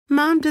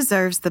Mom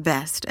deserves the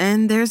best,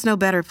 and there's no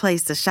better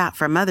place to shop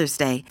for Mother's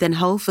Day than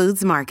Whole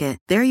Foods Market.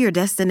 They're your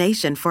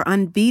destination for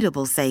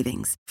unbeatable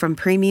savings, from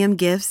premium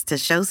gifts to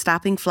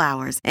show-stopping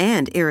flowers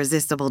and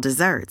irresistible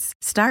desserts.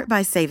 Start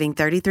by saving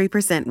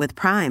 33% with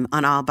Prime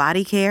on all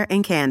body care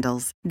and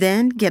candles.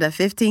 Then get a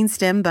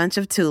 15-stem bunch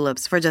of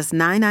tulips for just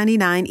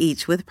 $9.99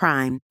 each with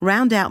Prime.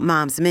 Round out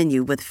Mom's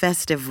menu with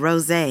festive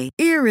rosé,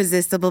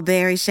 irresistible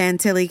berry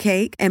chantilly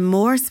cake, and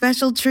more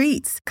special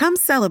treats. Come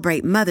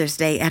celebrate Mother's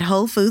Day at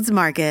Whole Foods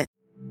Market.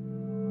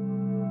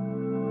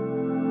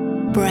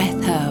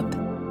 Breath Hub.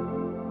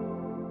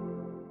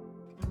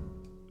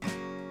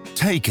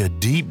 Take a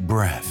deep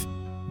breath.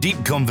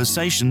 Deep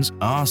conversations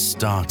are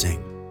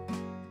starting.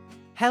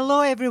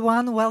 Hello,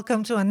 everyone.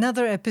 Welcome to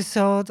another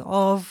episode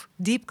of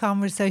Deep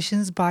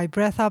Conversations by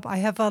Breath Up. I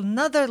have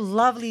another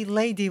lovely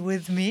lady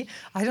with me.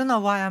 I don't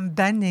know why I'm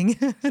bending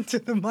to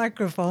the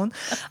microphone.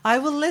 I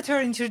will let her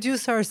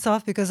introduce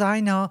herself because I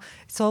know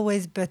it's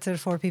always better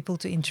for people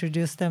to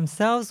introduce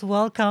themselves.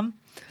 Welcome.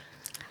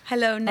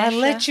 Hello, Nefsha. I'll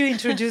let you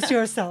introduce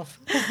yourself.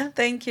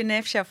 Thank you,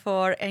 Nefsha,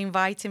 for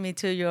inviting me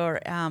to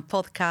your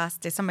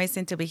podcast. It's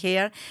amazing to be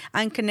here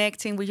and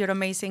connecting with your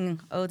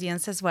amazing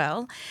audience as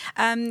well.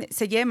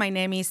 My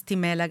name is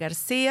Thimela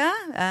Garcia.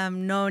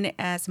 I'm known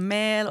as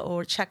Mel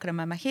or Chakra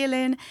Mama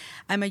Healing.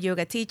 I'm a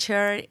yoga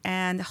teacher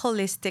and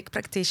holistic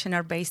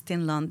practitioner based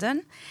in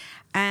London,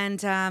 and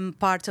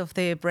part of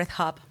the Breath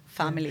Hub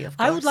family, of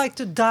course. I would like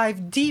to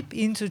dive deep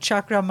into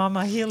Chakra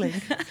Mama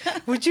Healing.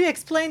 Would you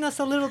explain us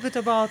a little bit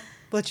about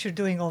what you're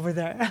doing over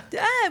there?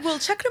 Well,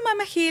 Chakra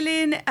Mama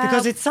Healing...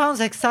 because it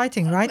sounds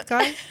exciting, right,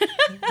 guys?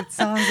 It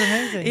sounds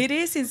amazing. It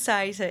is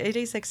exciting. It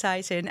is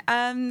exciting.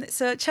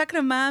 So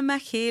Chakra Mama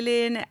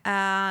Healing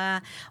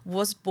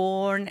was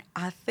born,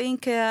 I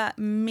think,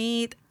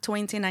 mid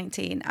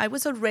 2019. I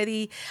was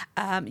already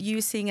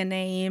using a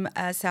name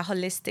as a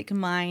Holistic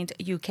Mind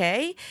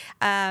UK.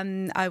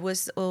 I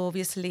was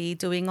obviously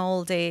doing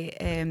all the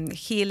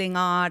healing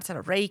arts,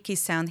 Reiki,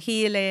 sound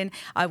healing.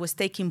 I was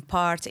taking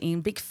part in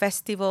big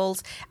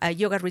festivals,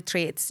 yoga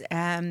retreats.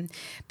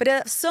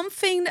 But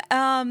something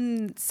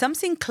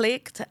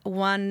clicked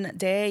one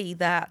day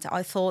that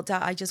I thought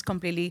that I just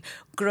completely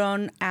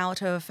grown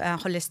out of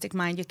Holistic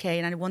Mind UK,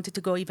 and I wanted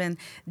to go even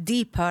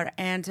deeper.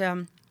 And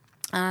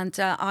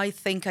I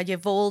think I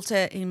evolved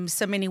in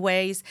so many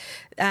ways.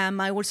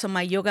 My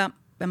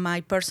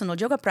personal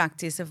yoga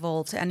practice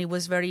evolved, and it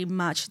was very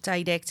much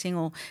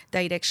direction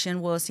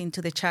was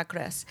into the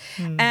chakras.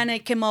 And I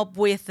came up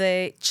with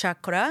the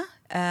chakra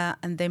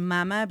and the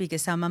mama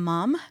because I'm a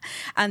mom,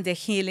 and the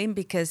healing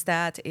because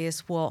that is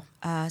what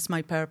is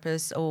my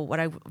purpose or what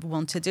I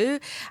want to do.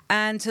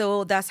 And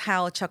so that's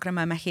how Chakra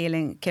Mama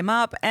Healing came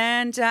up.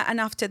 And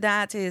after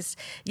that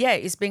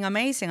it's been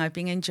amazing. I've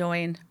been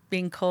enjoying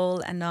being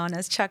called and known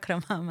as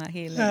Chakra Mama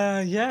Healing.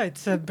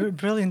 It's a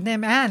brilliant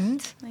name. And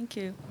thank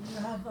you. You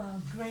have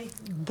a great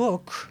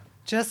book.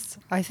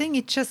 I think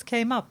it just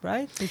came up,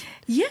 right?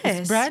 Yes.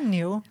 It's brand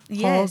new,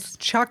 called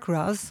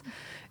Chakras.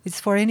 It's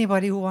for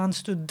anybody who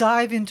wants to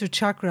dive into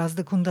chakras,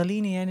 the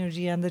Kundalini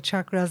energy and the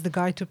chakras, the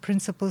guide to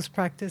principles,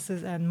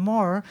 practices, and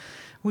more.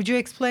 Would you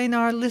explain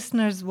our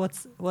listeners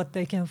what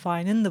they can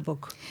find in the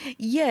book?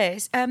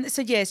 Yes.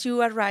 Yes,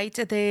 you are right.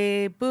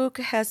 The book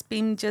has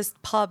been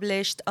just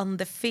published on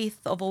the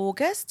 5th of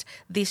August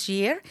this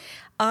year.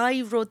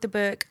 I wrote the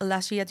book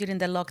last year during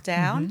the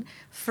lockdown,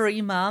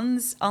 3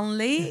 months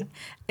only.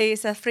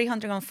 It's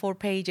 304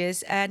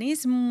 pages, and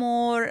it's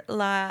more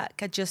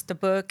like just a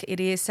book. It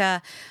is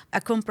a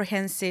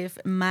comprehensive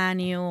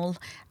manual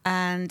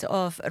and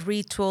of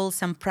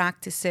rituals and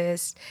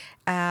practices,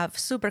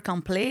 super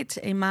complete,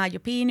 in my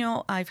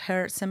opinion. I've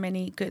heard so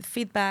many good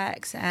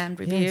feedbacks and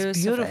reviews.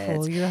 It's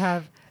beautiful. Of it. You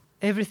have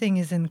everything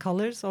is in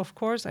colors, of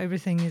course.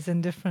 Everything is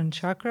in different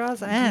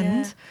chakras,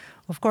 and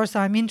of course,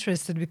 I'm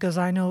interested because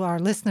I know our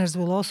listeners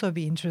will also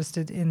be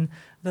interested in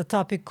the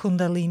topic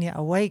Kundalini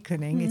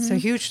awakening. It's a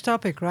huge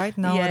topic, right?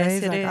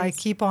 Nowadays, yes, it is. I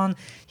keep on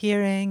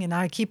hearing and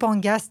I keep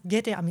on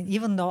getting,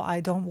 even though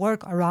I don't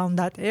work around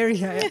that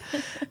area,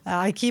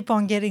 I keep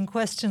on getting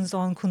questions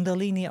on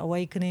Kundalini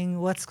awakening.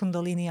 What's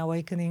Kundalini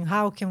awakening?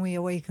 How can we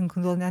awaken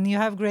Kundalini? And you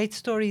have great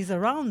stories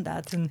around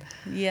that. And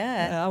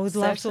I would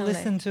love to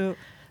listen to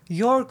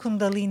your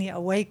Kundalini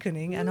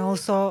awakening and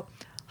also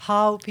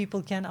how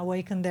people can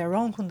awaken their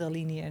own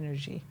Kundalini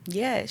energy.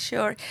 Yeah,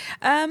 sure.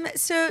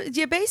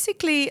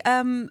 Basically,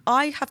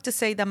 I have to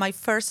say that my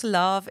first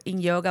love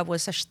in yoga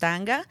was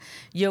Ashtanga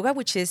yoga,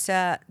 which is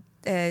a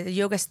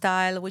yoga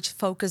style which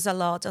focuses a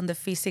lot on the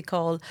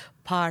physical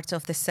part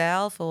of the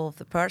self or of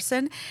the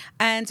person.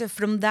 And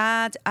from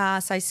that,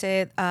 as I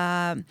said,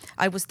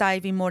 I was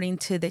diving more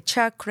into the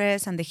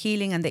chakras and the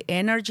healing and the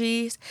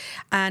energies.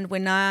 And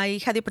when I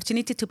had the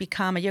opportunity to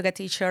become a yoga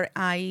teacher,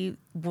 I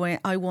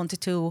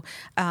wanted to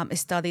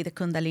study the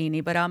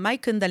Kundalini. But my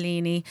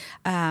Kundalini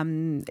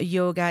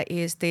yoga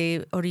is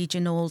the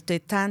original, the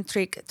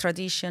tantric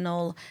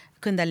traditional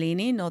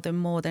Kundalini, not the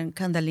modern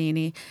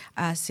Kundalini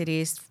as it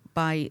is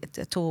by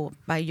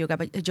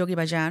Yogi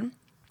Bhajan.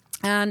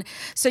 And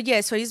so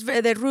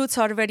the roots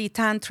are very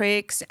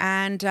tantrics,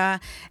 and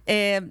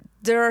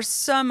there are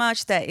so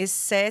much that is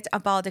said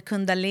about the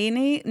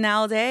Kundalini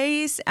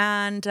nowadays,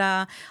 and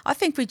I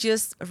think we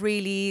just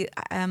really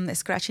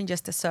scratching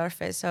just the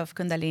surface of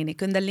Kundalini.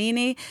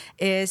 Kundalini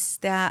is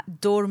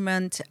that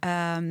dormant,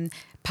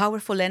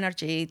 powerful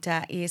energy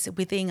that is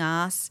within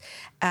us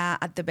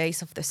at the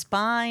base of the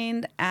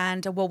spine,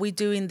 and what we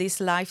do in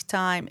this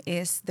lifetime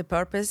is the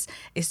purpose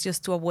is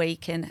just to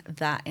awaken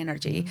that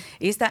energy.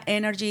 Is that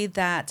energy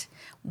that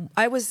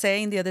I was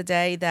saying the other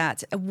day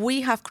that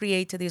we have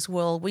created this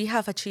world, we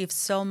have achieved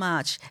so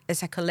much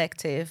as a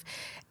collective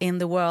in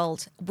the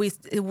world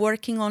with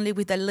working only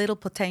with a little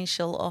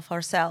potential of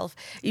ourselves.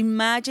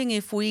 Imagine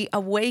if we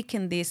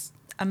awaken this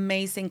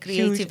amazing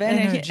creative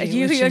energy,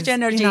 huge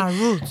energy in our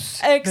roots.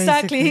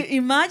 Exactly. Basically.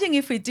 Imagine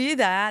if we do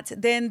that,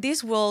 then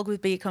this world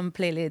would be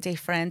completely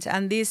different.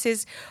 And this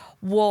is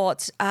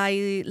what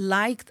I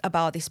liked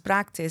about this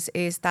practice,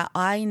 is that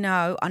I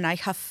know and I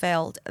have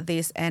felt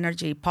this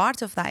energy,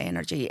 part of that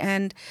energy,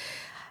 and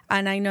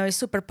I know it's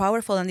super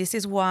powerful. And this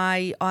is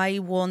why I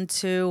want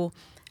to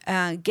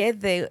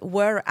get the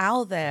word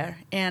out there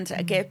and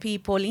get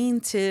people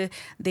into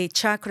the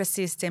chakra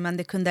system and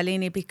the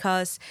Kundalini,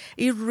 because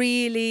it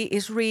really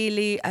is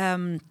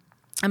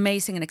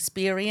amazing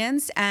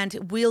experience, and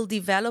it will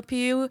develop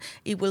you.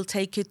 It will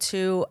take you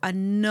to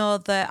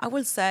another, I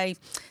will say,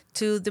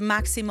 to the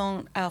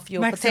maximum of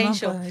your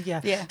potential.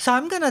 Yeah. So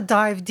I'm going to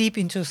dive deep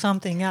into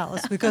something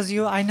else, because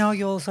I know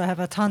you also have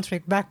a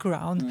tantric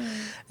background.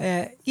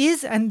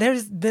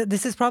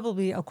 This is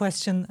probably a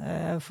question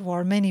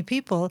for many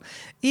people.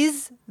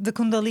 Is the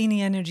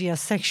Kundalini energy a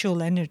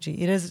sexual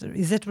energy?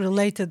 Is it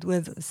related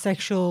with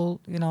sexual,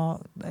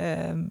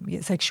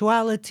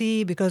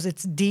 sexuality, because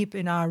it's deep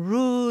in our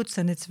roots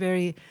and it's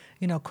very,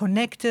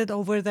 connected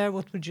over there?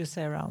 What would you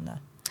say around that?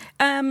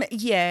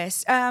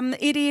 Yes,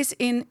 it is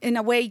in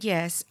a way,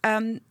 yes.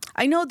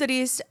 I know there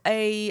is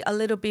a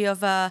little bit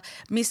of a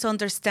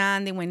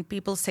misunderstanding when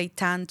people say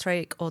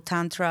tantric or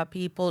tantra,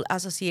 people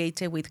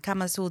associate it with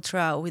Kama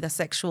Sutra or with a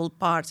sexual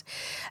part.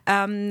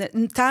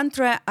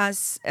 Tantra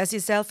as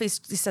itself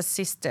is a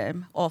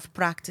system of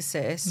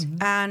practices,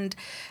 and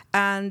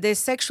the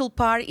sexual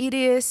part, it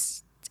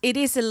is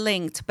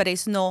linked, but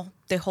it's not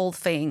the whole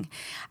thing.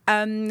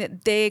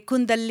 The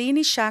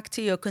Kundalini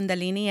Shakti or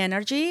Kundalini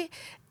energy,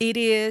 it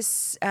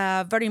is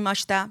very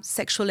much that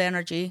sexual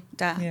energy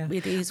that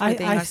it is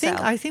within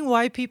ourselves. I think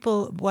why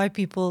people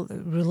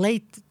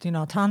relate,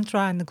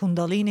 Tantra and the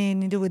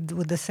Kundalini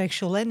with the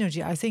sexual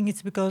energy, I think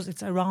it's because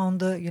it's around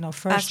the,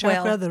 first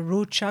chakra, the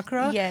root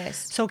chakra.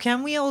 Yes. So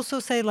can we also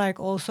say,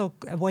 also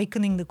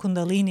awakening the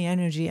Kundalini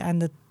energy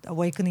and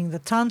awakening the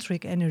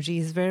tantric energy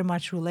is very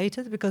much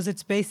related, because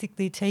it's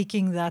basically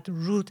taking that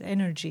root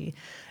energy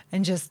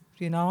and just,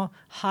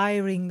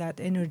 hiring that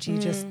energy,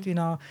 just,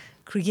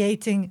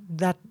 creating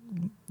that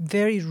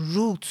very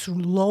roots,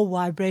 low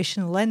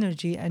vibrational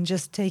energy, and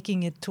just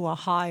taking it to a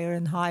higher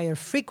and higher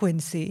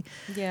frequency.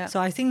 Yeah.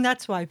 So I think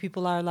that's why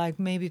people are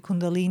maybe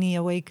Kundalini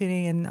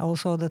awakening and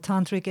also the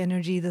tantric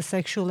energy, the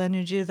sexual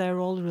energy, they're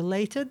all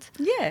related.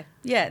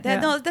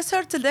 No, they're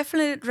sort of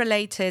definitely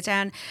related.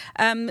 And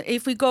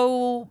if we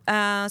go,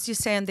 as you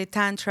say, on the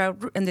tantra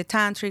and the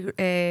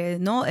tantric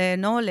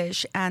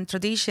knowledge and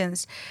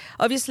traditions,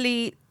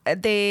 obviously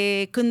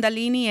the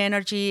Kundalini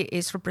energy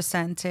is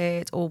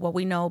represented, or what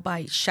we know,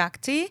 by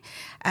Shakti.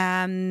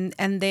 And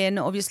then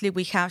obviously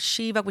we have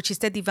Shiva, which is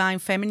the divine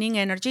feminine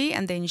energy.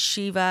 And then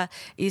Shiva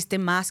is the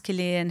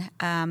masculine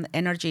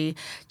energy.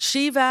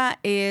 Shiva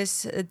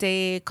is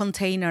the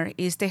container,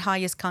 is the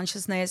highest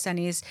consciousness, and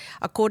is,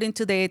 according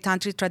to the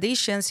tantric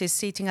traditions, is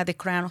sitting at the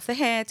crown of the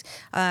head,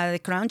 the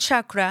crown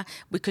chakra,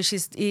 because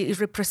it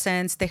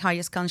represents the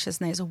highest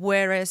consciousness.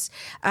 Whereas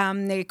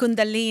the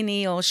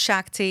Kundalini or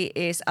Shakti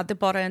is at the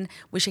bottom,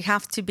 which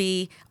have to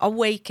be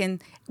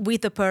awakened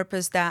with the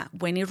purpose that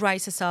when it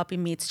rises up, it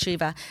meets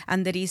Shiva.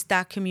 And there is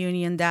that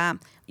communion, that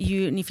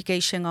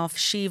unification of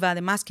Shiva,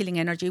 the masculine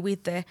energy,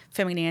 with the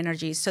feminine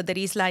energy. So there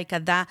is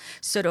that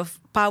sort of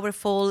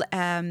powerful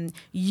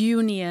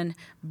union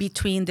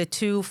between the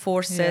two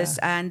forces.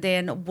 Yeah. And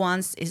then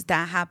once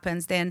that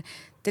happens, then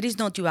there is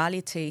no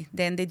duality.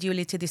 Then the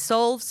duality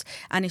dissolves,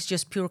 and it's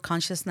just pure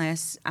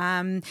consciousness.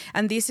 And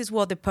this is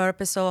what the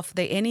purpose of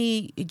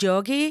any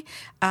yogi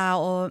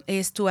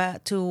is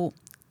to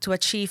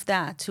achieve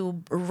that,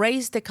 to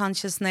raise the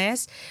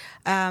consciousness.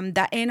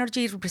 That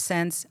energy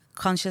represents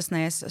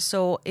consciousness.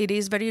 So it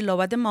is very low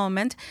at the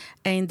moment,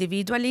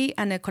 individually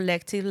and a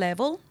collective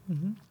level.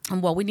 Mm-hmm.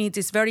 And what we need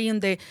is very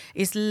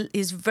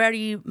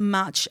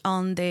much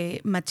on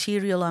the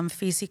material and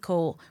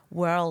physical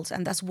world.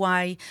 And that's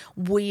why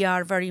we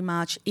are very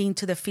much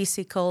into the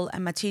physical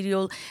and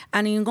material.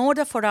 And in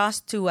order for us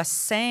to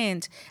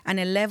ascend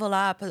and level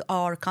up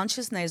our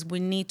consciousness, we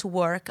need to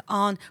work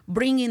on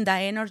bringing that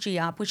energy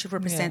up, which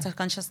represents our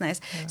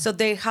consciousness. Yeah. So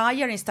the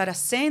higher it starts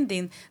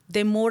ascending,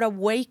 the more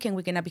awakened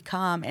we're going to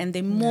become, and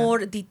the more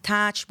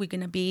detached we're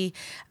going to be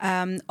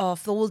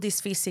of all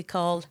this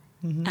physical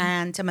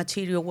and a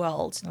material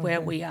world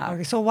where we are.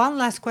 Okay, so one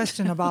last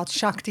question about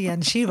Shakti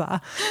and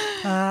Shiva.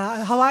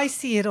 How I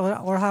see it,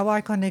 or how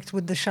I connect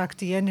with the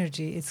Shakti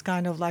energy, it's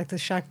kind of like the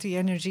Shakti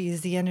energy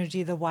is the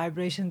energy, the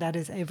vibration that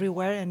is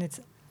everywhere, and it's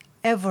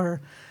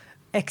ever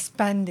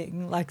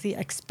expanding, like the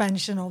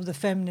expansion of the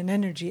feminine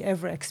energy,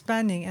 ever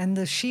expanding. And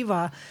the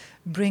Shiva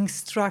brings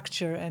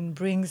structure and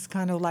brings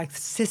kind of like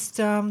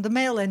system, the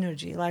male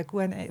energy. Like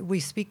when we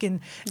speak in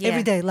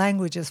everyday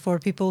languages for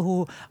people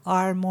who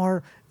are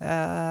more, who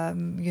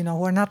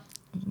are not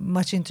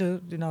much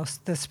into,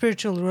 the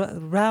spiritual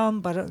realm,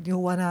 but you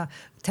want to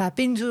tap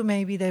into,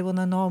 maybe they want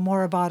to know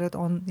more about it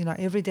on,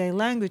 everyday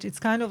language. It's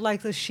kind of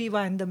like the Shiva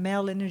and the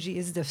male energy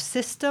is the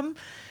system.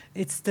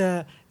 It's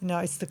the,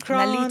 it's the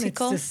crown,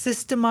 analytical. It's the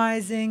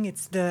systemizing,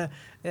 it's the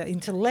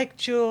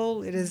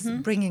intellectual, it is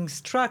bringing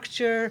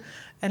structure.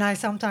 And I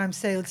sometimes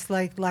say it's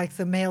like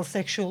the male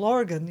sexual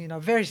organ,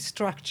 very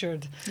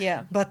structured.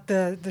 Yeah. But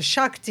the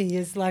Shakti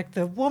is like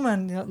the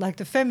woman, like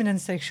the feminine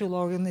sexual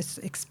organ is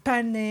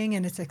expanding,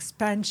 and it's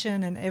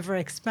expansion and ever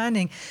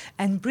expanding.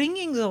 And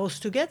bringing those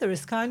together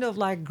is kind of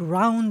like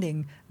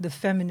grounding the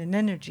feminine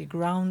energy,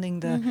 grounding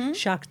the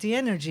Shakti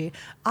energy.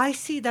 I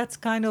see that's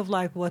kind of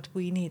like what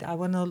we need. I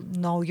want to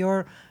know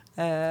your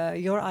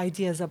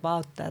ideas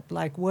about that.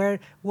 Like where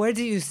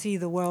do you see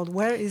the world?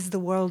 Where is the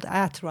world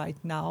at right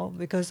now?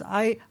 Because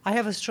I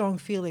have a strong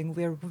feeling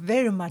we're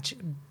very much,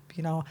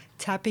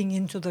 tapping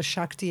into the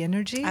Shakti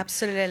energy.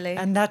 Absolutely.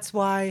 And that's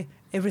why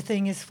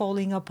everything is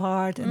falling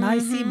apart. And I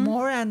see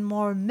more and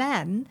more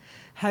men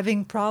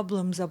having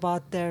problems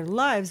about their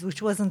lives,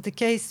 which wasn't the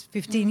case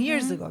 15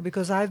 years ago,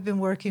 because I've been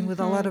working with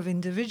a lot of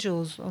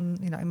individuals on,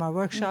 in my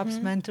workshops,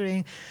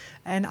 mentoring,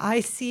 and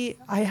I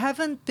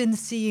haven't been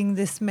seeing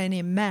this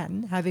many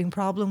men having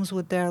problems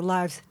with their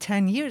lives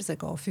 10 years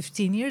ago,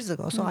 15 years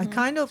ago. So I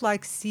kind of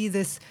like see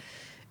this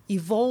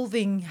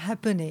evolving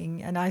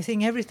happening, and I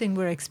think everything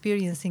we're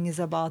experiencing is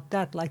about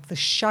that. Like the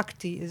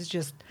Shakti is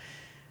just,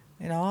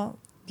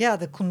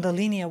 the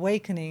Kundalini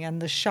awakening,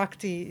 and the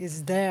Shakti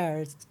is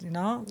there,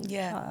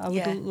 I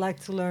would like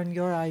to learn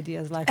your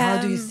ideas. Like,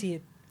 how do you see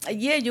it?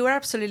 Yeah, you are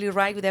absolutely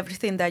right with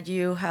everything that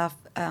you have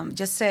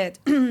just said.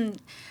 The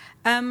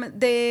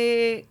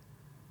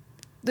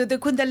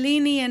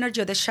Kundalini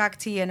energy, or the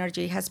Shakti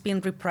energy, has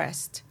been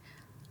repressed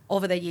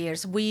over the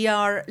years. We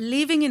are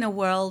living in a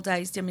world that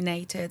is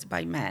dominated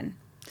by men.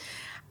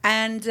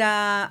 And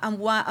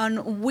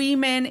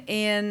women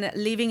in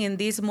living in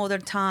these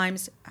modern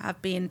times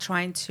have been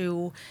trying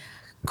to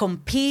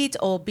compete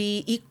or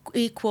be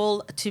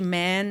equal to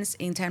men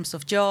in terms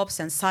of jobs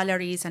and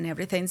salaries and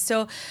everything.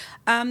 So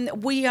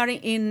we are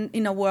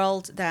in a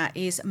world that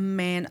is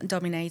men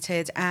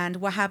dominated. And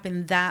what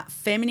happened, that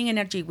feminine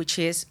energy, which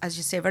is, as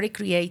you say, very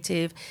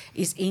creative,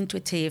 is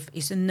intuitive,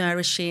 is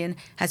nourishing,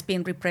 has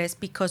been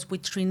repressed because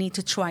we need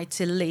to try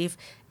to live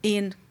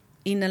in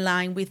a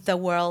line with the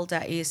world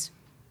that is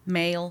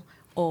male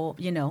or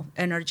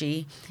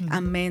energy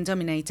and men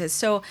dominated.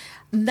 So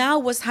now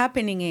what's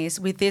happening is,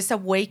 with this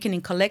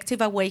awakening,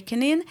 collective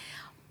awakening,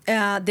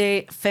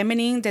 the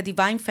feminine, the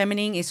divine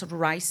feminine is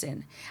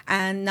rising,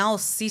 and now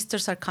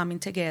sisters are coming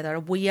together.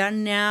 We are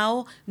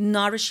now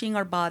nourishing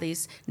our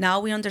bodies. Now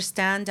we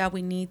understand that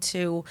we need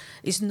to,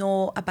 it's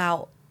not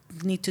about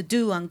need to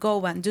do and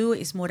go and do,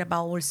 it's more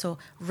about also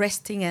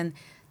resting and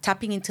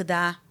tapping into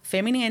that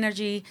feminine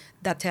energy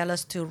that tell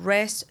us to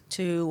rest,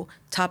 to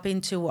tap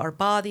into our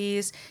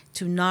bodies,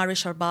 to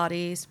nourish our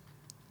bodies,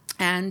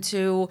 and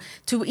to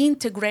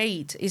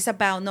integrate. It's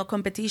about no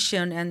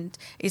competition, and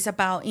it's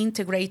about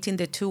integrating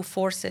the two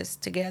forces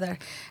together.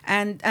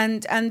 And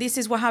this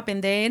is what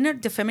happened.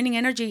 The feminine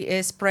energy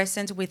is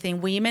present within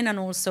women and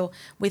also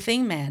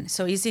within men.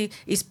 So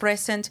it's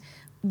present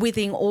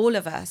within all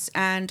of us.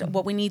 And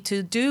what we need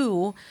to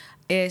do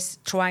is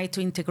try to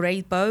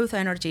integrate both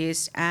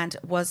energies. And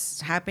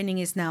what's happening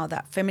is now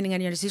that feminine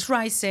energy is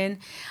rising,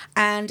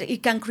 and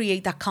it can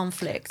create a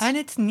conflict. And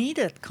it's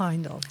needed,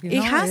 kind of.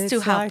 It has to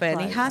happen.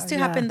 It has to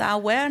happen. The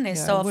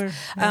awareness of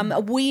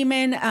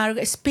women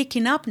are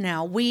speaking up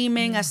now.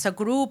 Women as a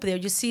group, there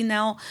you see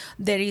now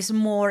there is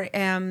more.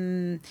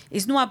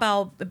 It's not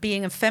about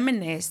being a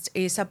feminist.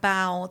 It's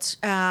about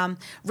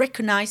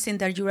recognizing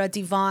that you're a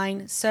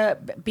divine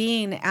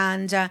being,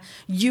 and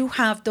you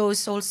have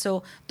those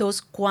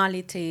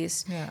qualities.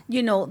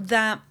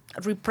 That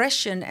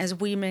repression as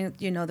women,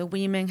 the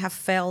women have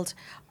felt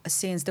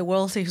since the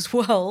world is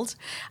world,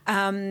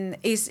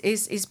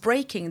 is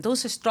breaking.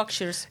 Those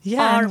structures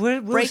are we're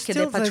breaking,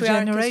 still the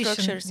patriarchal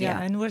structures.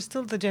 And we're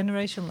still the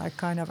generation, like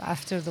kind of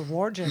after the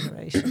war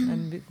generation.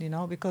 And,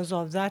 because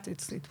of that,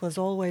 it was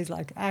always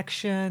like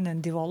action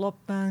and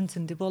development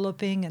and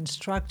developing and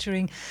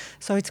structuring.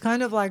 So it's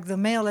kind of like the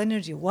male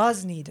energy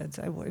was needed.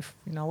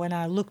 When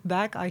I look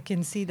back, I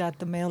can see that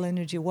the male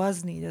energy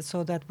was needed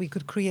so that we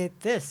could create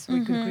this.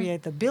 We could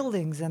create the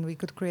buildings, and we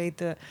could create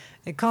the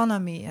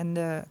economy and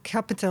the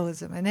capital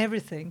capitalism and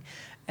everything.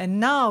 And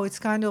now it's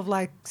kind of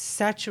like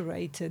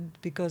saturated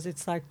because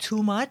it's like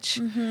too much.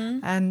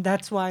 And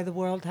that's why the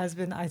world has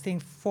been, I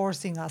think,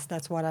 forcing us,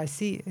 that's what I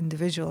see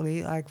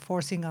individually, like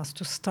forcing us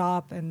to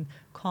stop and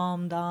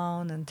calm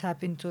down and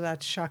tap into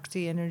that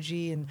Shakti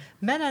energy. And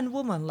men and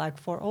women, like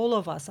for all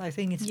of us, I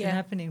think it's been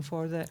happening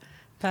for the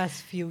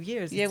past few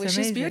years. Yeah, it's which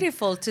amazing. is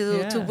beautiful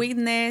to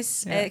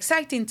witness.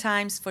 Exciting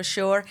times for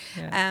sure.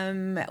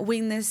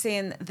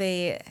 Witnessing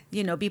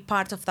be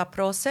part of that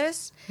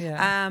process.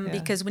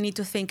 Because we need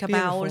to think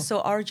about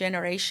also our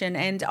generation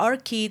and our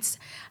kids,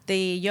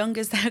 the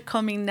youngest that are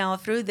coming now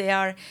through. They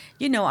are,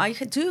 I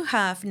do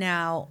have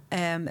now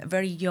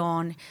very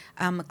young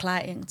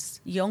clients,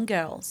 young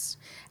girls.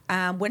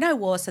 When I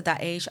was at that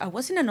age, I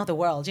was in another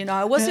world.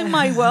 I was in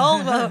my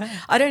world. Well,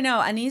 I don't know.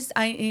 And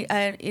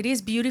it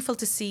is beautiful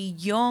to see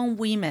young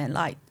women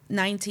like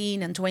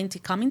 19 and 20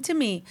 coming to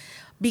me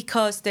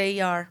because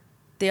they are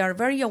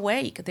very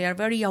awake. They are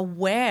very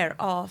aware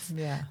of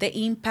the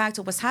impact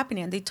of what's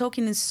happening. And they're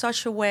talking in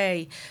such a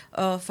way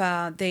of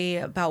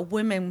about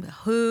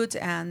womanhood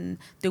and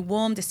the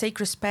womb, the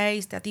sacred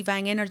space, the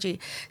divine energy.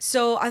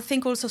 So I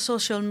think also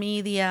social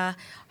media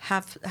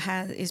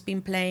has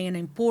been playing an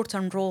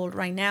important role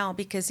right now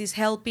because it's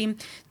helping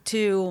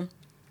to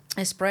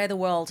spread the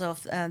world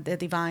of the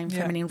divine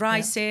feminine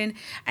rising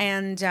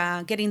and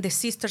getting the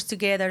sisters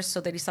together.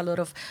 So there is a lot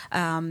of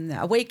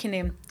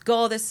awakening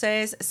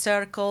goddesses,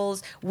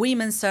 circles,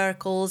 women's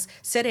circles,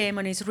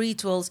 ceremonies,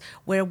 rituals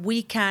where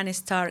we can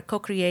start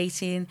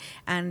co-creating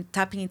and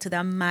tapping into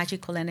that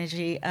magical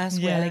energy as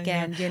well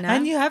again,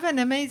 And you have an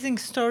amazing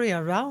story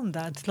around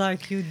that.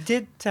 Like you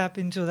did tap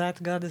into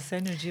that goddess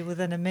energy with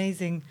an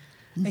amazing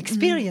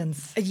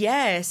experience.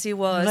 Yes, it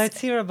was.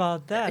 Let's hear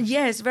about that.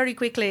 Yes, very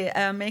quickly,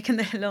 making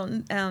the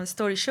long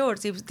story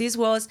short, this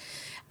was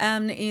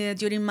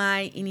during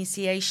my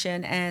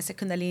initiation as a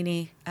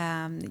Kundalini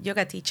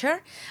yoga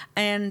teacher.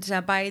 And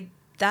by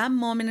that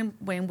moment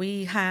when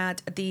we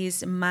had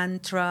this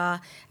mantra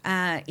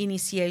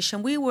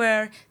initiation, we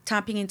were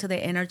tapping into the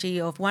energy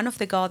of one of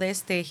the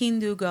goddess, the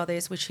Hindu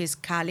goddess, which is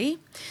Kali.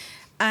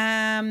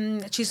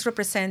 She's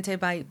represented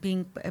by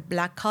being a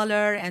black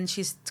color, and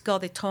she's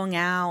got the tongue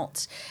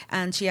out,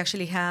 and she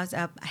actually has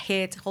a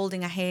head,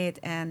 holding a head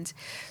and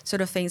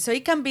sort of thing. So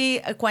it can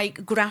be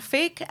quite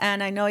graphic,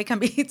 and I know it can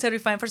be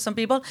terrifying for some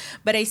people,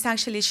 but it's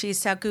actually,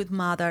 she's a good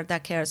mother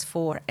that cares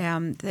for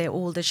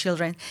all the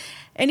children.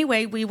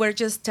 Anyway, we were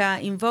just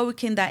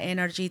invoking that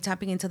energy,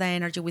 tapping into that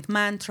energy with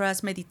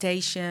mantras,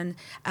 meditation,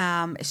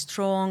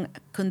 strong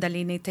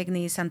Kundalini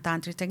techniques and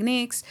Tantric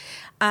techniques.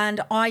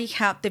 And I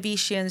had the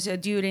visions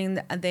during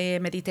the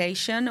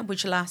meditation,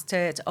 which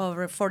lasted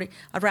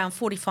around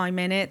 45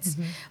 minutes.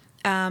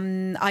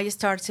 I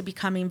started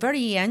becoming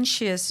very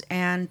anxious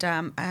and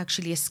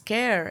actually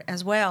scared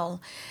as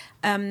well.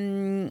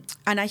 And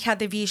I had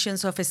the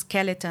visions of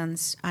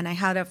skeletons, and I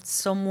had of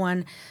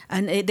someone,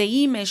 and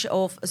the image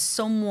of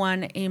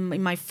someone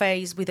in my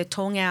face with a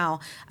tongue out.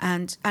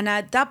 And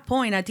at that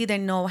point, I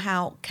didn't know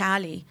how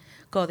Kali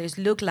goddess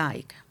looked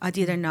like. I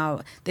didn't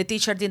know. The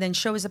teacher didn't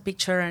show us a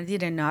picture, and I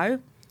didn't know.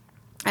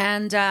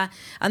 And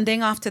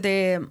then after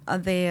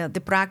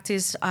the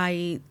practice,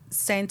 I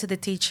sent to the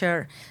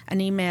teacher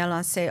an email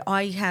and say,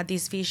 I had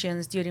these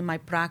visions during my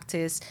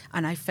practice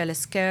and I felt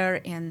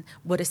scared, and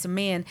what does it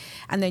mean?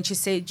 And then she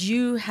said,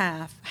 you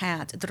have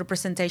had the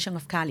representation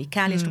of Kali.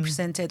 Kali is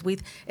represented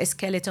with a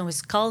skeleton with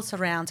skulls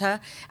around her,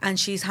 and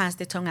she has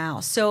the tongue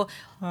out. So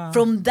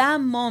from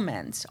that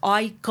moment,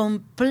 I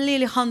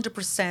completely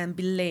 100%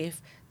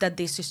 believe that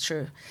this is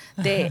true.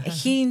 The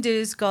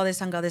Hindus,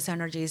 goddess and goddess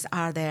energies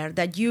are there,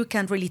 that you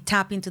can really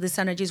tap into these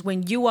energies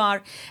when you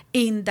are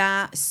in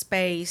that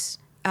space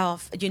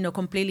of,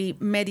 completely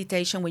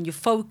meditation. When you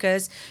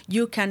focus,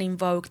 you can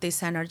invoke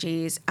these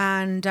energies.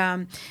 And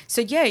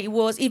it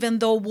was, even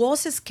though it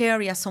was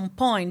scary at some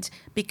point,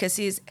 because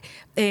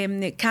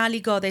Kali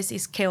goddess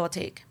is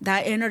chaotic.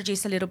 That energy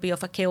is a little bit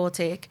of a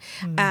chaotic,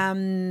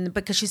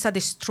 because she's a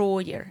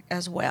destroyer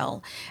as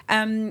well.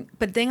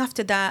 But then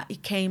after that,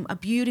 it came a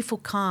beautiful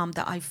calm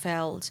that I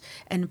felt,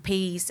 and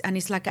peace. And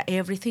it's like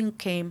everything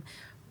came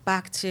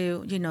back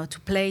to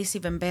place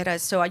even better.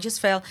 So I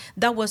just felt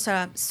that was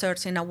a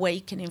certain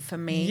awakening for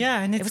me. Yeah,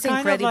 and it's was kind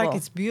incredible. of like,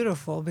 it's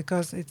beautiful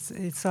because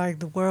it's like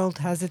the world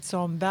has its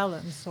own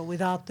balance. So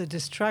without the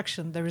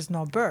destruction, there is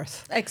no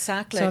birth.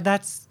 Exactly. So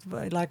that's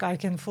like, I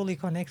can fully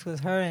connect with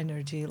her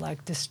energy,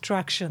 like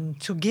destruction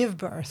to give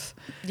birth.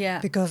 Yeah.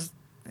 Because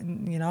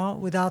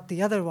without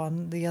the other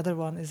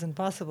one isn't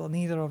possible.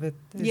 Neither of it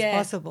is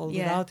possible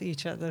without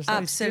each other. So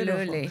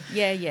absolutely.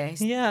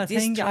 It's Yeah.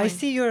 Thank you. I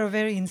see you're a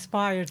very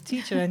inspired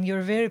teacher, and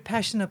you're very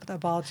passionate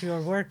about your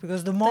work,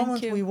 because the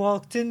moment we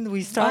walked in,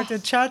 we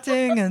started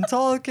chatting and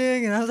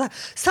talking, and I was like,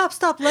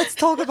 stop, let's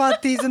talk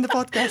about these in the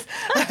podcast.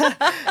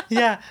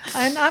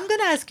 And I'm going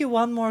to ask you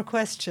one more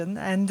question,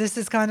 and this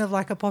is kind of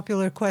like a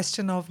popular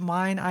question of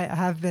mine. I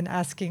have been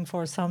asking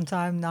for some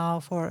time now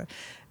for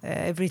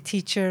every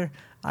teacher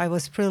I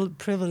was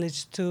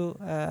privileged to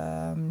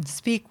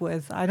speak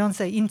with. I don't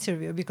say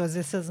interview because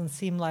this doesn't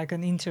seem like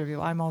an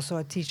interview. I'm also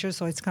a teacher,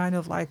 so it's kind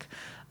of like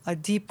a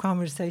deep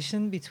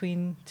conversation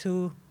between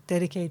two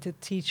dedicated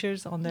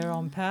teachers on their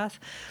own path.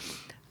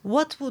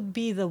 What would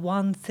be the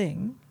one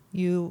thing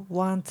you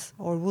want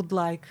or would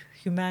like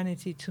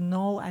humanity to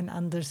know and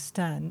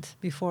understand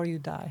before you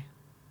die?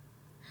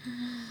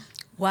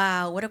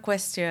 Wow, what a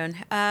question.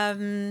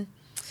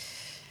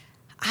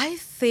 I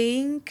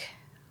think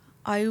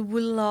I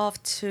would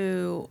love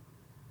to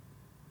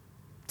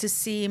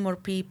see more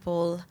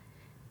people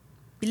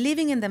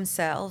believing in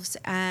themselves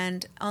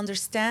and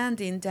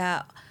understanding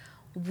that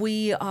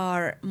we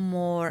are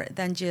more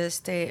than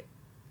just a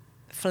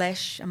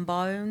flesh and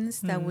bones,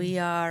 that we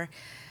are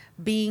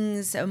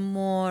beings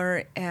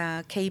more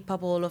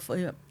capable of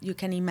you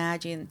can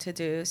imagine to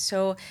do.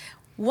 So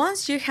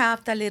once you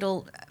have that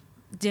little,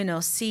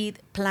 seed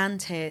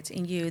planted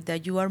in you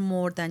that you are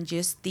more than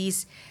just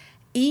this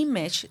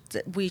image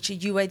which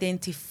you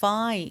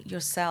identify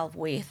yourself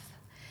with,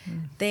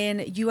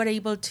 then you are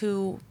able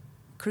to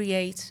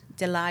create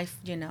the life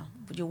you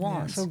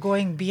want. Yeah, so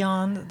going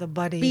beyond the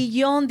body,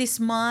 beyond this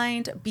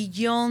mind,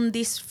 beyond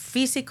this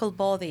physical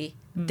body,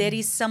 there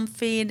is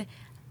something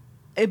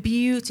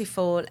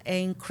beautiful,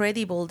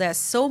 incredible that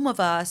some of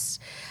us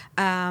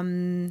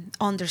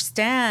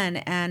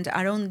understand and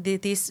are on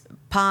this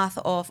path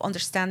of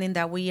understanding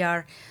that we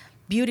are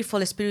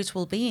beautiful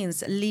spiritual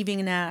beings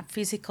living in a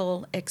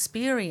physical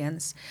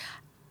experience.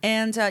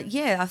 And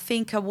I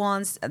think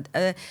once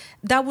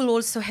that will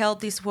also help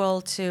this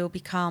world to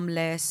become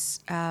less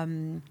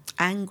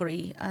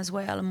angry as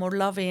well, more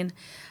loving,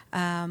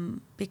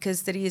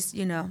 because there is,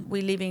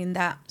 we live in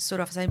that sort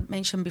of, as I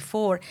mentioned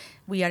before,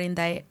 we are in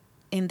that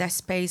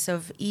space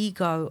of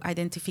ego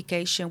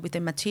identification with the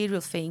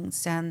material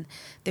things and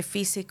the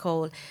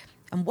physical.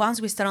 And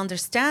once we start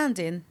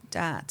understanding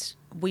that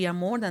we are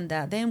more than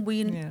that, then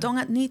we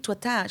don't need to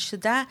attach to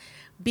that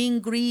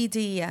being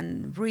greedy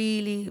and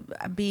really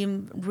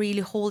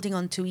holding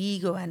on to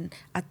ego and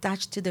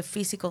attached to the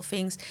physical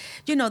things.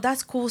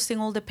 That's causing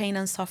all the pain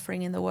and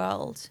suffering in the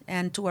world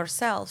and to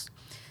ourselves.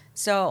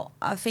 So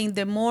I think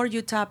the more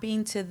you tap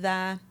into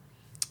that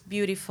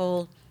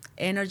beautiful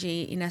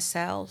energy in a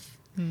self,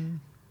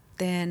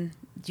 then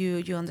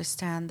you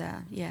understand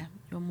that, you're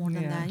more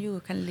than that. You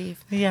can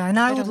live. Yeah, and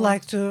I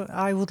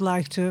would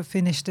like to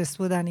finish this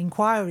with an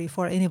inquiry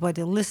for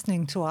anybody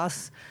listening to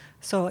us.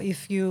 So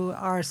if you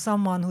are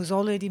someone who's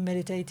already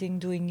meditating,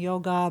 doing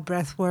yoga,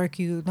 breath work,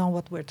 you know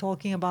what we're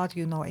talking about.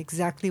 You know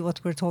exactly what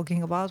we're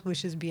talking about,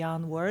 which is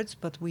beyond words.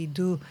 But we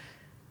do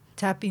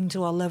tap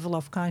into a level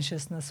of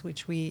consciousness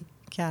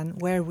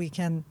where we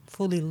can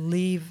fully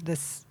leave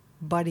this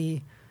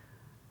body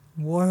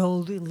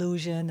world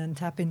illusion and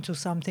tap into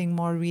something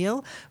more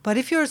real. But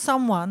if you're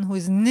someone who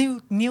is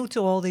new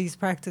to all these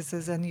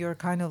practices and you're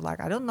kind of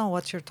like, I don't know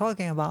what you're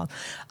talking about,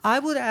 I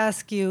would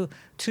ask you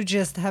to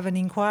just have an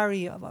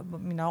inquiry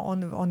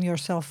on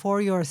yourself,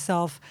 for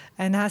yourself,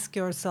 and ask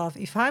yourself,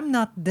 if I'm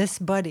not this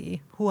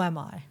body, who am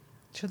I?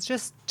 So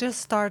just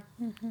start.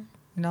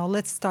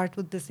 Let's start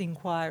with this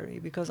inquiry,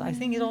 because I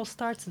think it all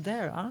starts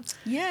there. Huh?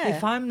 Yeah.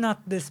 If I'm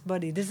not this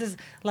body, this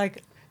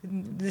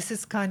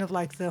is kind of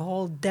like the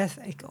whole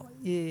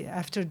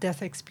after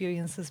death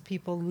experiences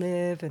people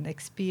live and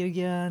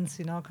experience,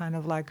 kind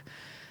of like,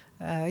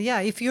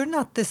 if you're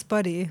not this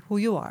body,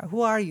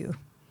 who are you?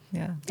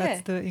 Yeah,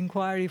 that's the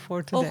inquiry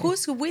for today. Or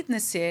who's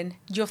witnessing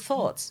your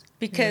thoughts?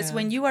 Because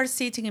when you are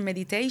sitting in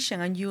meditation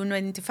and you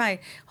identify,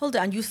 hold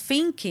on, you're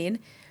thinking,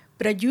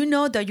 but you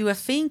know that you are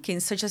thinking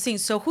such a thing.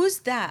 So who's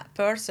that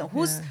person?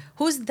 Who's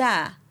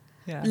that?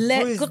 Yeah.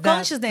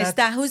 Consciousness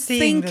that who's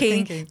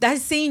thinking,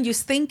 that's seeing you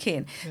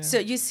thinking. Yeah. So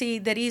you see,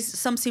 there is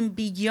something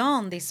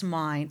beyond this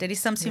mind. There is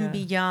something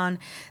beyond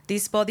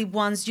this body.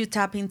 Once you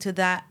tap into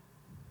that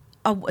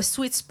a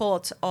sweet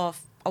spot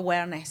of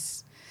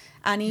awareness,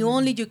 and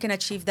only you can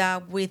achieve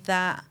that with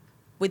that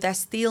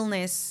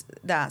stillness.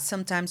 That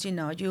sometimes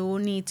you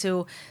need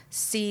to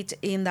sit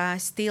in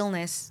that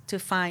stillness to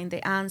find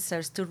the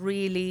answers, to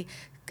really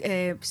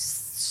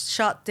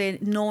shut the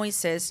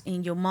noises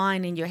in your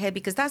mind, in your head,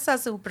 because that's a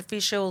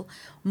superficial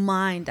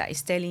mind that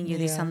is telling you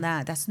this and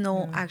that. That's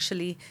not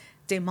actually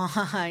the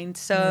mind.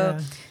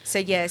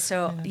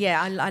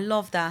 I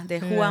love that.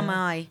 Who am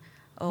I?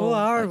 Who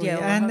are we?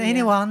 And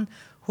anyone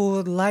who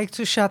would like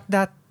to shut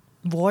that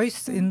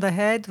voice in the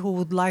head, who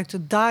would like to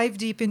dive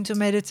deep into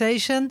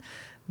meditation,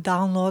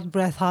 download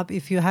Breath Hub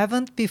if you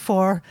haven't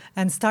before,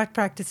 and start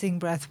practicing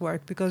breath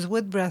work, because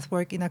with breath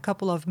work, in a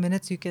couple of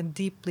minutes, you can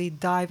deeply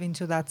dive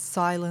into that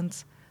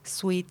silent,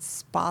 sweet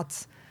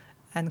spot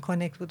and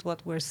connect with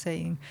what we're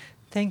saying.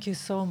 Thank you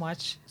so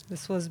much.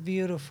 This was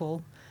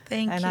beautiful.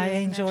 Thank you. And I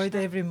enjoyed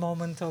every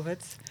moment of it.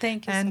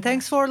 Thank you. And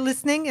thanks for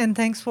listening, and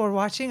thanks for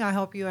watching. I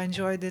hope you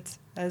enjoyed it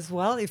as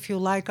well. If you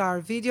like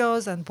our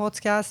videos and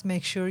podcasts,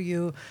 make sure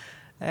you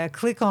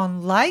click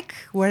on like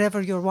wherever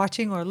you're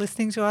watching or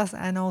listening to us,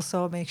 and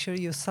also make sure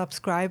you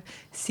subscribe.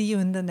 See you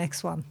in the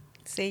next one.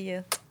 See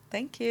you.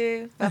 Thank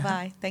you.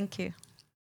 Bye-bye. Thank you.